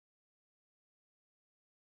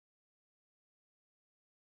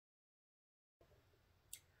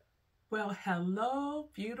Well, hello,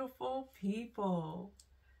 beautiful people.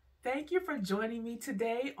 Thank you for joining me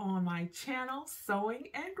today on my channel, Sewing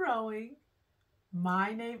and Growing.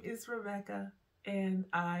 My name is Rebecca, and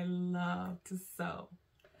I love to sew.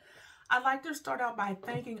 I'd like to start out by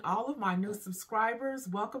thanking all of my new subscribers.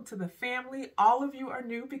 Welcome to the family. All of you are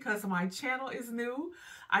new because my channel is new.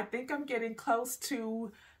 I think I'm getting close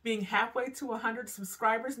to being halfway to 100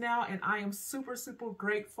 subscribers now, and I am super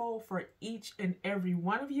grateful for each and every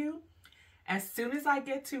one of you. As soon as I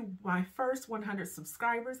get to my first 100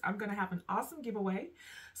 subscribers, I'm going to have an awesome giveaway.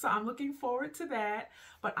 So I'm looking forward to that.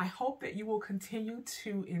 But I hope that you will continue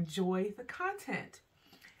to enjoy the content.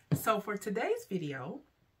 So for today's video,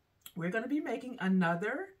 we're going to be making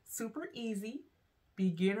another super easy,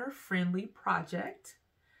 beginner-friendly project.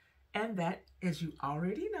 And that, as you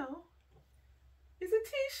already know, is a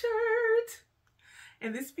t-shirt.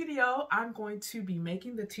 In this video, I'm going to be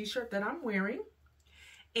making the t-shirt that I'm wearing.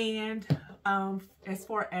 And as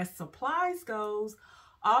far as supplies goes,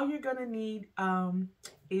 all you're going to need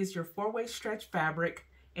is your 4-way stretch fabric.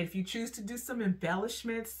 And if you choose to do some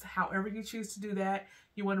embellishments, however you choose to do that,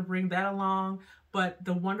 you want to bring that along. But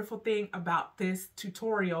the wonderful thing about this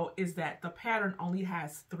tutorial is that the pattern only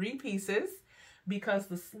has 3 pieces because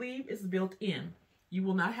the sleeve is built in. You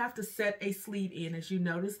will not have to set a sleeve in. As you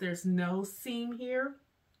notice, there's no seam here.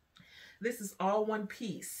 This is all one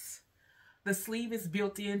piece. The sleeve is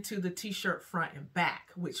built into the t-shirt front and back,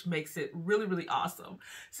 which makes it really awesome.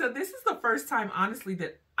 So this is the first time, honestly,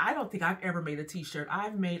 that I don't think I've ever made a t-shirt.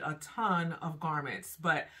 I've made a ton of garments,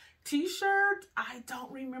 but t-shirt, I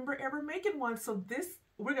don't remember ever making one. So this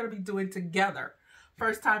we're going to be doing together.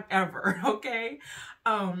 First time ever, okay?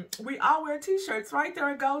 We all wear t-shirts, right?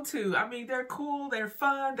 They're a go-to. I mean, they're cool, they're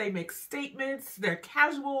fun, they make statements, they're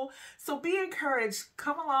casual. So be encouraged.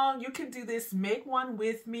 Come along, you can do this. Make one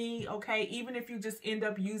with me, okay? Even if you just end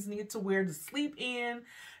up using it to wear to sleep in,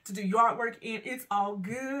 to do yard work in, it's all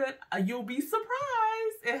good. You'll be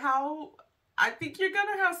surprised at how I think you're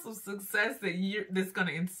going to have some success that's going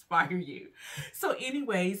to inspire you. So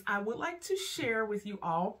anyways, I would like to share with you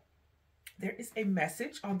all, there is a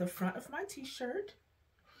message on the front of my t-shirt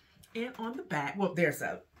and on the back. Well, there's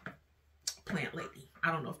a plant lady.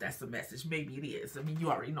 I don't know if that's the message. Maybe it is. I mean, you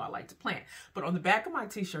already know I like to plant. But on the back of my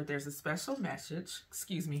t-shirt, there's a special message.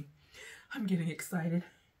 Excuse me. I'm getting excited.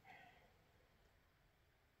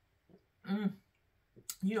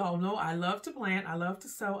 You all know I love to plant. I love to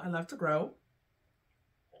sew. I love to grow.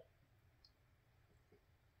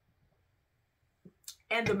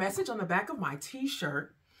 And the message on the back of my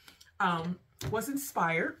t-shirt was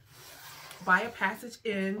inspired by a passage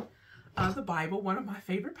in the Bible, one of my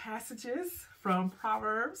favorite passages from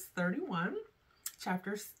Proverbs 31,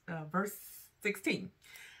 verse 16.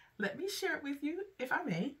 Let me share it with you, if I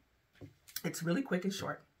may. It's really quick and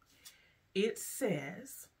short. It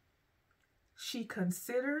says, "She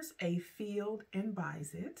considers a field and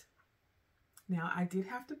buys it." Now, I did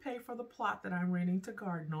have to pay for the plot that I'm renting to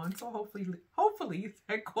garden on, so hopefully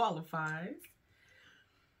that qualifies.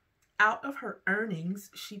 "Out of her earnings,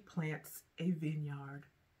 she plants a vineyard."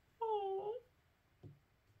 Oh.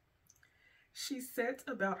 "She sets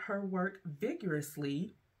about her work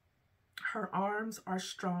vigorously. Her arms are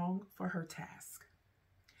strong for her task."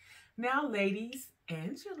 Now, ladies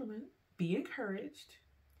and gentlemen, be encouraged.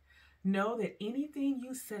 Know that anything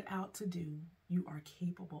you set out to do, you are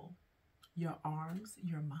capable. Your arms,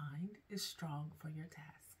 your mind is strong for your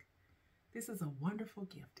task. This is a wonderful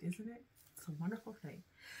gift, isn't it? It's a wonderful thing.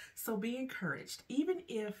 So be encouraged. Even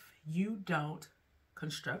if you don't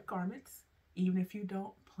construct garments, even if you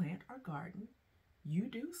don't plant or garden, you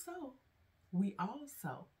do so. We all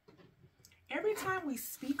sow. Every time we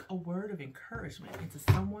speak a word of encouragement into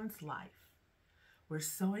someone's life, we're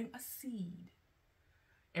sowing a seed.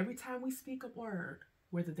 Every time we speak a word,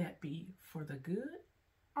 whether that be for the good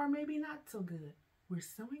or maybe not so good, we're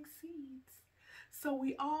sowing seeds. So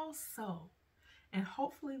we all sow. And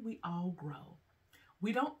hopefully we all grow.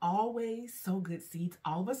 We don't always sow good seeds.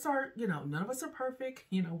 All of us are, none of us are perfect.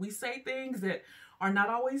 We say things that are not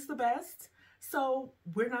always the best. So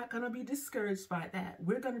we're not going to be discouraged by that.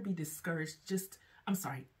 We're going to be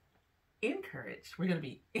encouraged. We're going to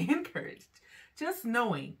be encouraged. Just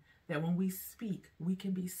knowing that when we speak, we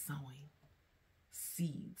can be sowing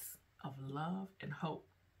seeds of love and hope.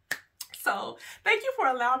 So thank you for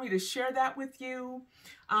allowing me to share that with you.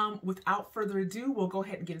 Without further ado, we'll go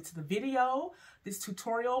ahead and get into the video. This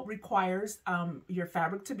tutorial requires your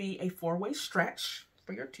fabric to be a 4-way stretch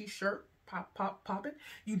for your t-shirt. Pop it.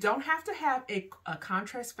 You don't have to have a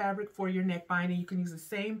contrast fabric for your neck binding. You can use the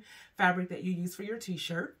same fabric that you use for your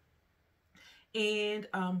t-shirt. And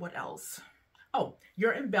what else? Oh,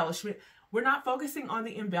 your embellishment. We're not focusing on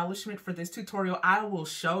the embellishment for this tutorial. I will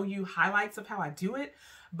show you highlights of how I do it,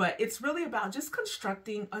 but it's really about just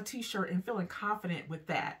constructing a t-shirt and feeling confident with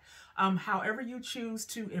that. However you choose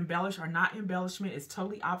to embellish or not embellishment is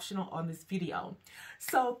totally optional on this video.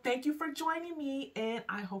 So thank you for joining me, and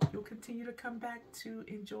I hope you'll continue to come back to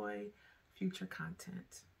enjoy future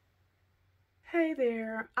content. Hey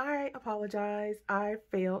there, I apologize. I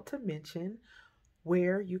failed to mention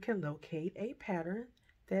where you can locate a pattern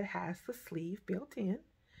that has the sleeve built in.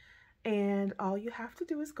 And all you have to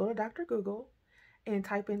do is go to Dr. Google and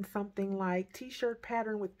type in something like t-shirt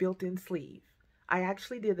pattern with built-in sleeve. I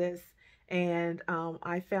actually did this, and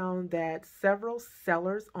I found that several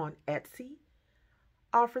sellers on Etsy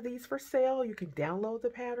offer these for sale. You can download the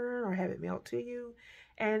pattern or have it mailed to you,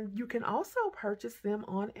 and you can also purchase them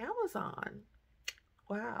on Amazon.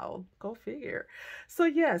 Wow, go figure. So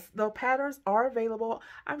yes, the patterns are available.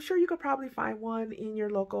 I'm sure you could probably find one in your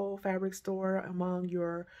local fabric store among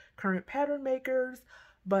your current pattern makers.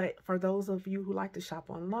 But for those of you who like to shop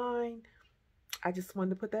online, I just wanted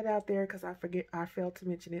to put that out there because I failed to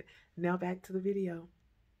mention it. Now back to the video.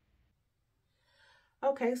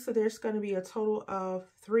 Okay, so there's going to be a total of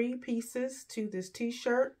 3 pieces to this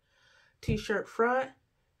t-shirt. T-shirt front,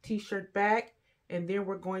 t-shirt back, and then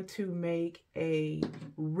we're going to make a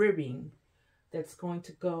ribbing that's going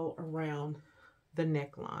to go around the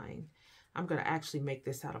neckline. I'm going to actually make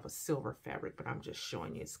this out of a silver fabric, but I'm just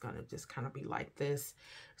showing you it's going to just kind of be like this.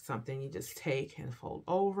 Something you just take and fold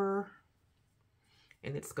over,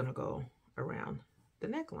 and it's going to go around the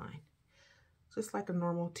neckline. Just like a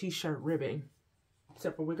normal t-shirt ribbing,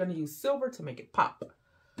 except for we're going to use silver to make it pop.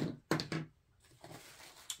 I'm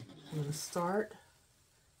going to start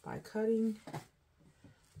by cutting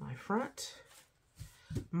my front.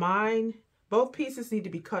 Both pieces need to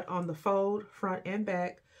be cut on the fold, front and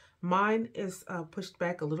back. Mine is pushed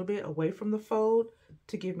back a little bit away from the fold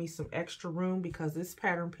to give me some extra room because this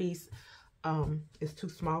pattern piece is too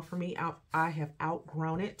small for me. I have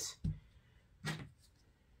outgrown it.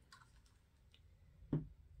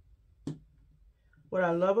 What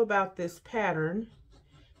I love about this pattern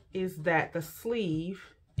is that the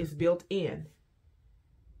sleeve is built in.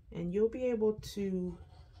 And you'll be able to,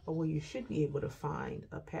 or well, you should be able to find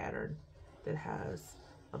a pattern that has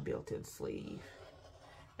a built-in sleeve.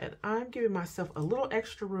 And I'm giving myself a little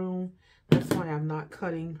extra room. That's why I'm not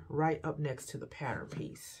cutting right up next to the pattern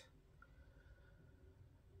piece.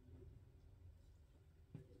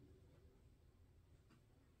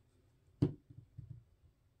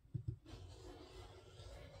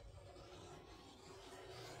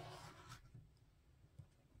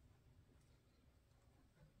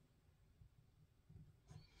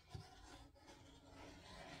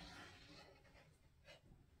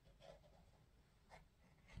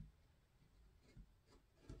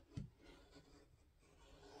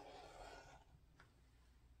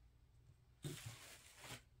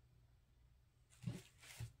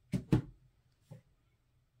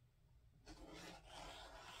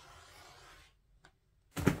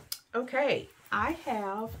 Okay, I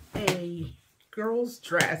have a girl's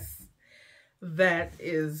dress that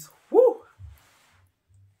is,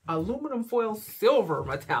 aluminum foil silver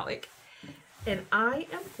metallic. And I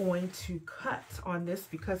am going to cut on this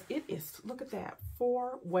because it is, look at that,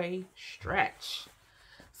 4-way stretch.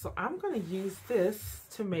 So I'm going to use this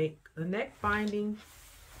to make the neck binding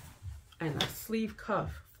and a sleeve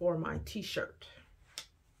cuff for my t-shirt.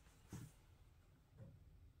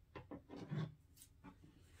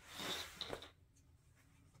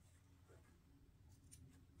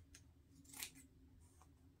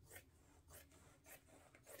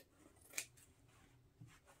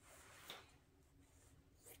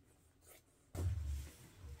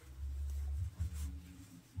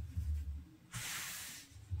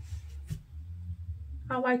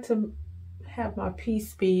 I like to have my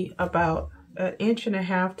piece be about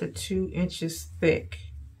 1.5 to 2 inches thick,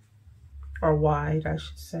 or wide, I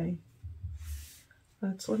should say.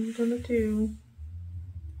 That's what I'm gonna do.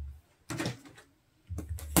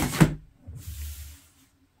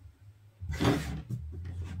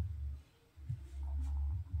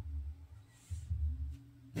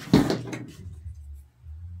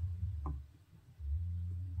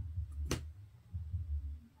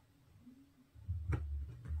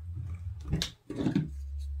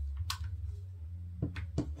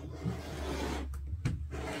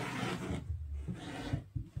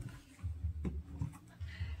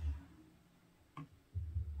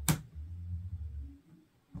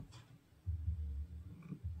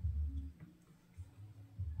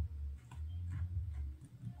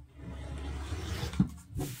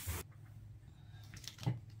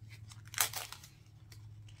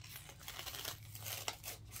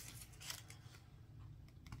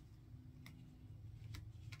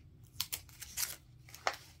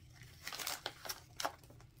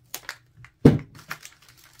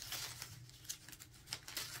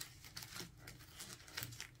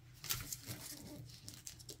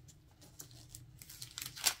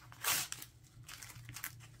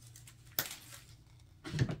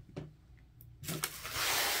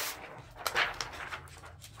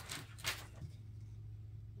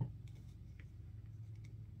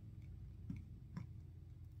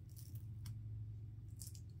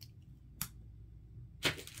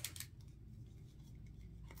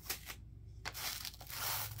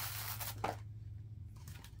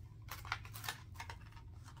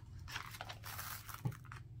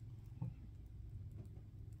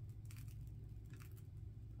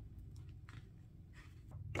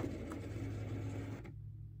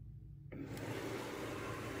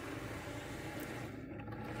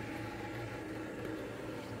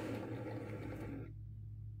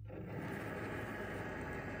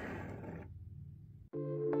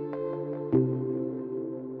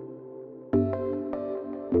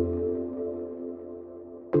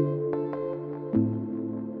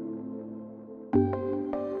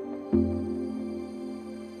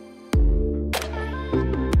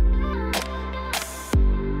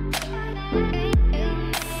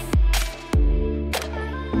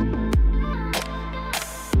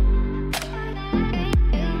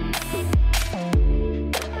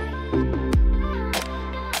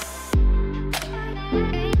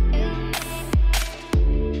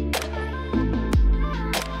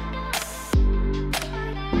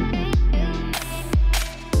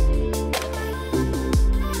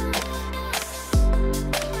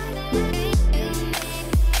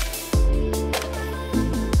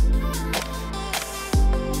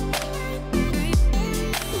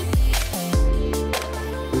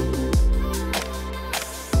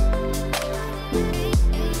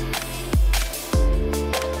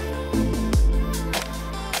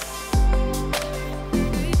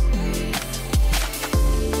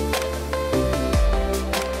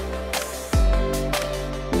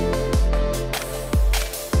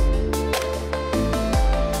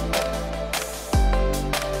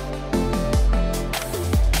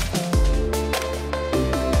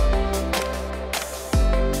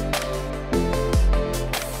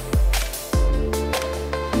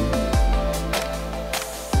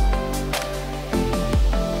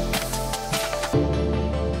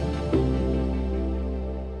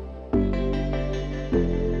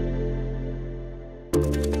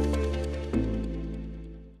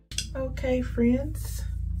 Okay, friends,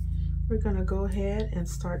 we're going to go ahead and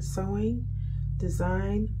start sewing.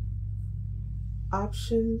 Design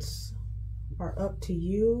options are up to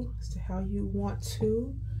you as to how you want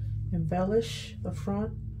to embellish the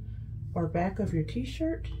front or back of your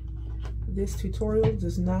t-shirt. This tutorial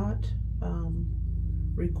does not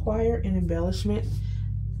require an embellishment.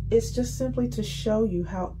 It's just simply to show you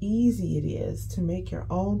how easy it is to make your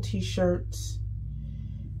own t-shirts,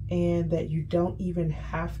 and that you don't even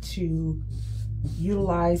have to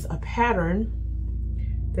utilize a pattern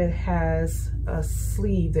that has a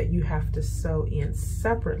sleeve that you have to sew in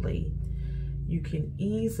separately. You can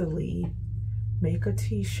easily make a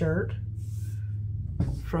t-shirt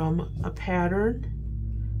from a pattern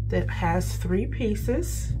that has 3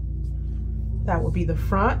 pieces. That will be the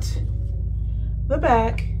front, the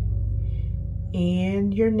back,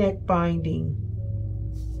 and your neck binding.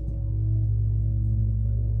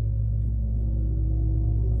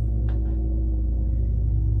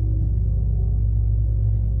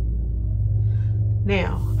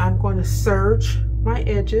 Now, I'm going to serge my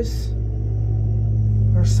edges,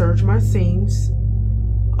 or serge my seams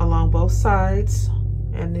along both sides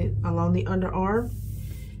and then along the underarm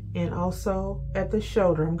and also at the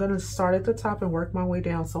shoulder. I'm going to start at the top and work my way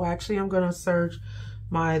down. So actually I'm going to serge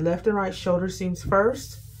my left and right shoulder seams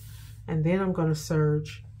first, and then I'm going to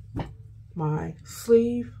serge my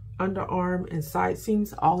sleeve, underarm, and side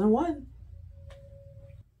seams all in one.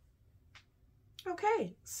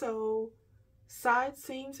 Okay, so side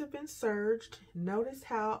seams have been serged. Notice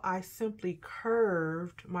how I simply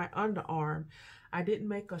curved my underarm. I didn't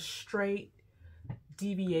make a straight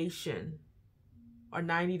deviation or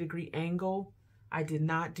 90-degree angle. I did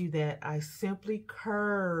not do that. I simply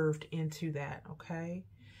curved into that, okay?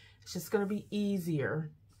 It's just gonna be easier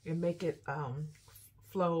and make it turn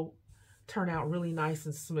out really nice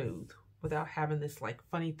and smooth without having this like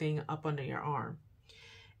funny thing up under your arm.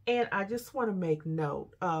 And I just wanna make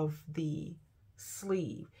note of the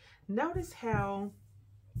sleeve. Notice how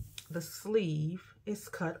the sleeve is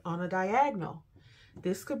cut on a diagonal.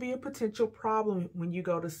 This could be a potential problem when you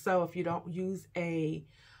go to sew if you don't use a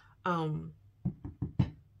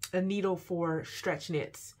needle for stretch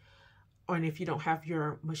knits, or if you don't have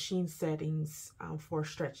your machine settings for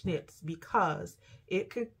stretch knits, because it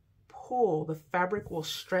could pull, the fabric will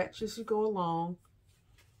stretch as you go along,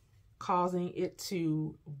 causing it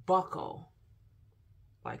to buckle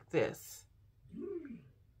like this.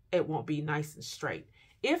 It won't be nice and straight.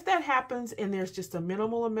 If that happens and there's just a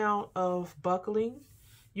minimal amount of buckling,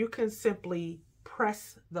 you can simply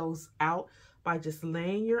press those out by just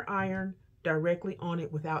laying your iron directly on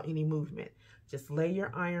it without any movement. Just lay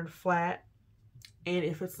your iron flat, and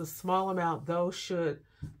if it's a small amount, those should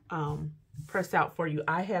press out for you.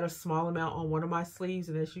 I had a small amount on one of my sleeves,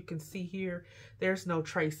 and as you can see here, there's no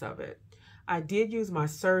trace of it. I did use my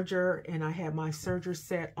serger, and I had my serger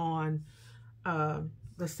set on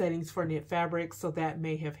the settings for knit fabric, so that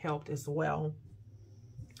may have helped as well.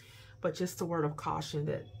 But just a word of caution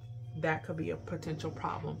that that could be a potential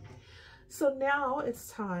problem. So now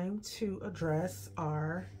it's time to address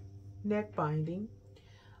our neck binding.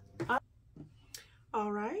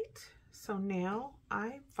 All right, so now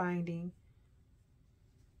I'm finding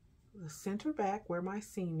the center back where my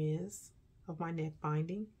seam is of my neck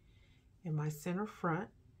binding and my center front.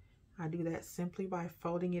 I do that simply by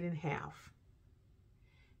folding it in half.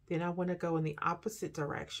 Then I want to go in the opposite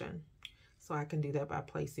direction. So I can do that by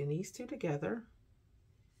placing these two together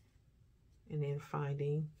and then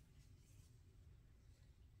finding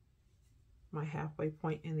my halfway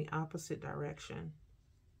point in the opposite direction.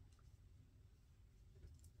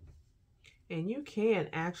 And you can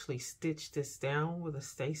actually stitch this down with a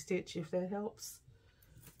stay stitch if that helps.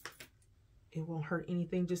 It won't hurt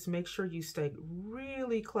anything. Just make sure you stay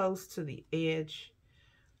really close to the edge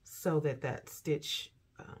so that that stitch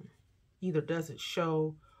either doesn't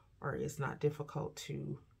show or is not difficult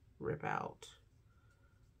to rip out,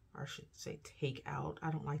 or I should say take out.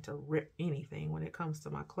 I don't like to rip anything when it comes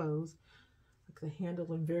to my clothes. I like to handle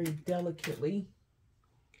them very delicately.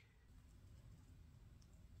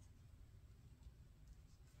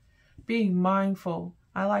 Being mindful,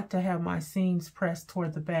 I like to have my seams pressed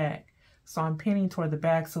toward the back. So I'm pinning toward the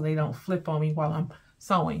back so they don't flip on me while I'm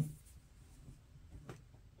sewing.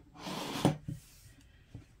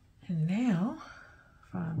 And now,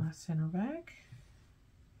 find my center back.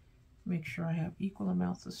 Make sure I have equal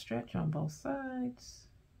amounts of stretch on both sides.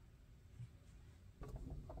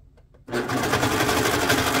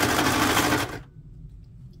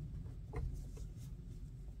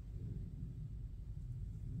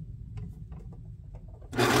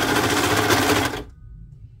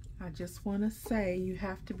 I just want to say you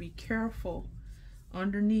have to be careful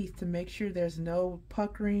underneath to make sure there's no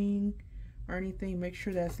puckering or anything. Make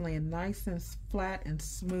sure that's laying nice and flat and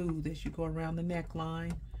smooth as you go around the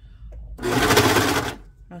neckline.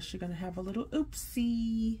 Else you're going to have a little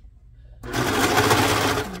oopsie.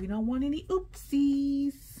 We don't want any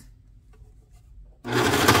oopsies.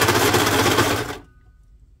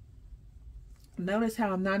 Notice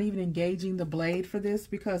how I'm not even engaging the blade for this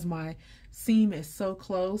because my seam is so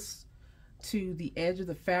close to the edge of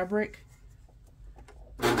the fabric.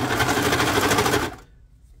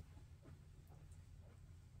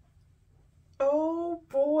 Oh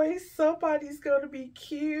boy, somebody's going to be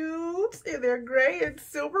cute in their gray and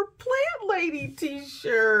silver plant lady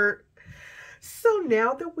t-shirt. So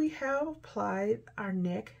now that we have applied our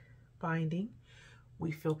neck binding,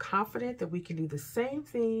 we feel confident that we can do the same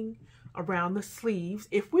thing around the sleeves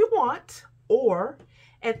if we want, or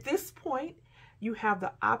at this point you have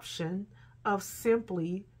the option of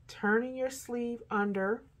simply turning your sleeve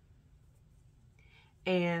under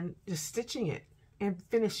and just stitching it and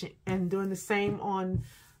finishing and doing the same on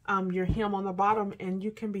your hem on the bottom, and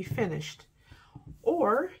you can be finished.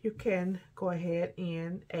 Or you can go ahead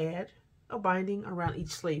and add a binding around each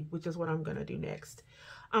sleeve, which is what I'm going to do next.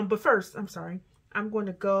 But first, I'm going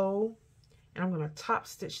to go and I'm going to top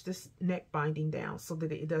stitch this neck binding down so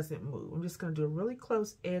that it doesn't move. I'm just going to do a really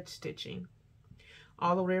close edge stitching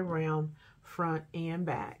all the way around, front and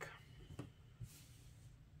back.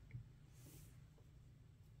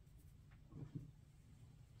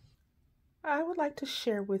 I would like to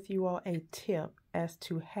share with you all a tip as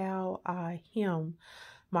to how I hem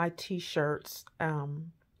my t-shirts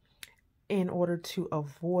in order to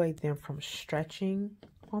avoid them from stretching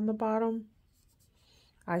on the bottom.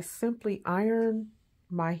 I simply iron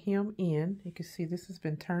my hem in. You can see this has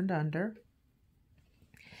been turned under.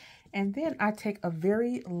 And then I take a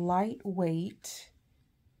very lightweight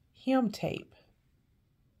hem tape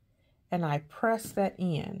and I press that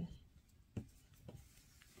in.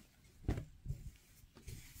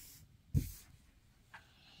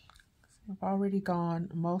 I've already gone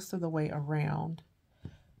most of the way around.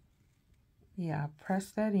 Yeah,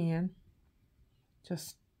 press that in.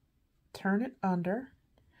 Just turn it under.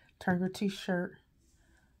 Turn your t-shirt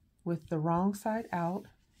with the wrong side out.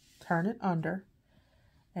 Turn it under.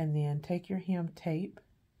 And then take your hem tape.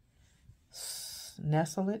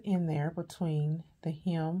 Nestle it in there between the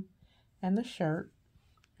hem and the shirt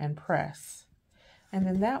and press. And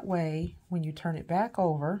then that way, when you turn it back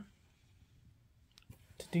over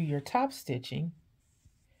to do your top stitching,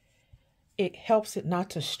 it helps it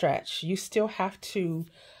not to stretch. You still have to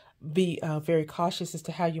be very cautious as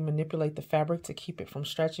to how you manipulate the fabric to keep it from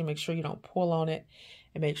stretching. Make sure you don't pull on it,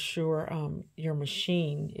 and make sure your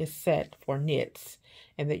machine is set for knits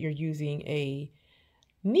and that you're using a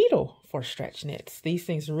needle for stretch knits. These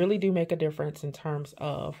things really do make a difference in terms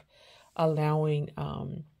of allowing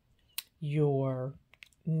your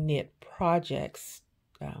knit projects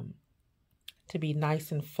to be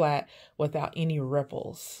nice and flat without any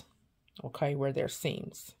ripples, okay, where there's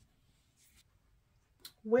seams.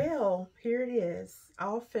 Well, here it is,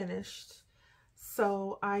 all finished.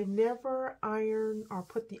 So I never iron or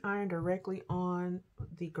put the iron directly on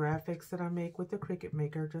the graphics that I make with the Cricut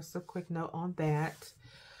Maker. Just a quick note on that.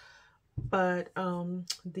 But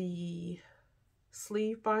the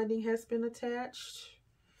sleeve binding has been attached.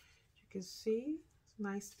 You can see,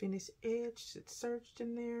 nice finished edge. It's serged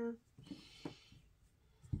in there.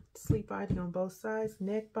 Sleeve binding on both sides,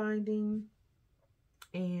 neck binding,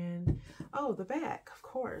 and oh, the back, of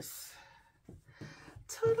course.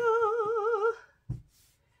 Ta-da!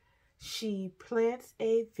 She plants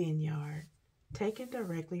a vineyard, taken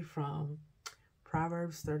directly from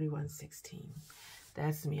Proverbs 31:16.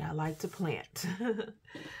 That's me. I like to plant.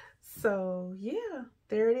 So yeah,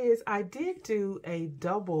 there it is. I did do a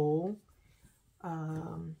double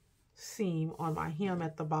seam on my hem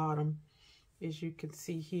at the bottom. As you can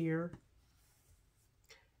see here,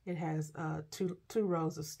 it has two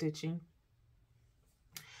rows of stitching.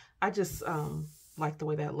 I just like the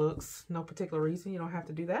way that looks. No particular reason. You don't have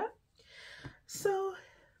to do that. So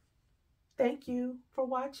thank you for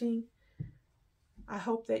watching. I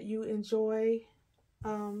hope that you enjoy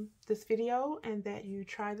this video and that you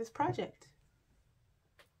try this project.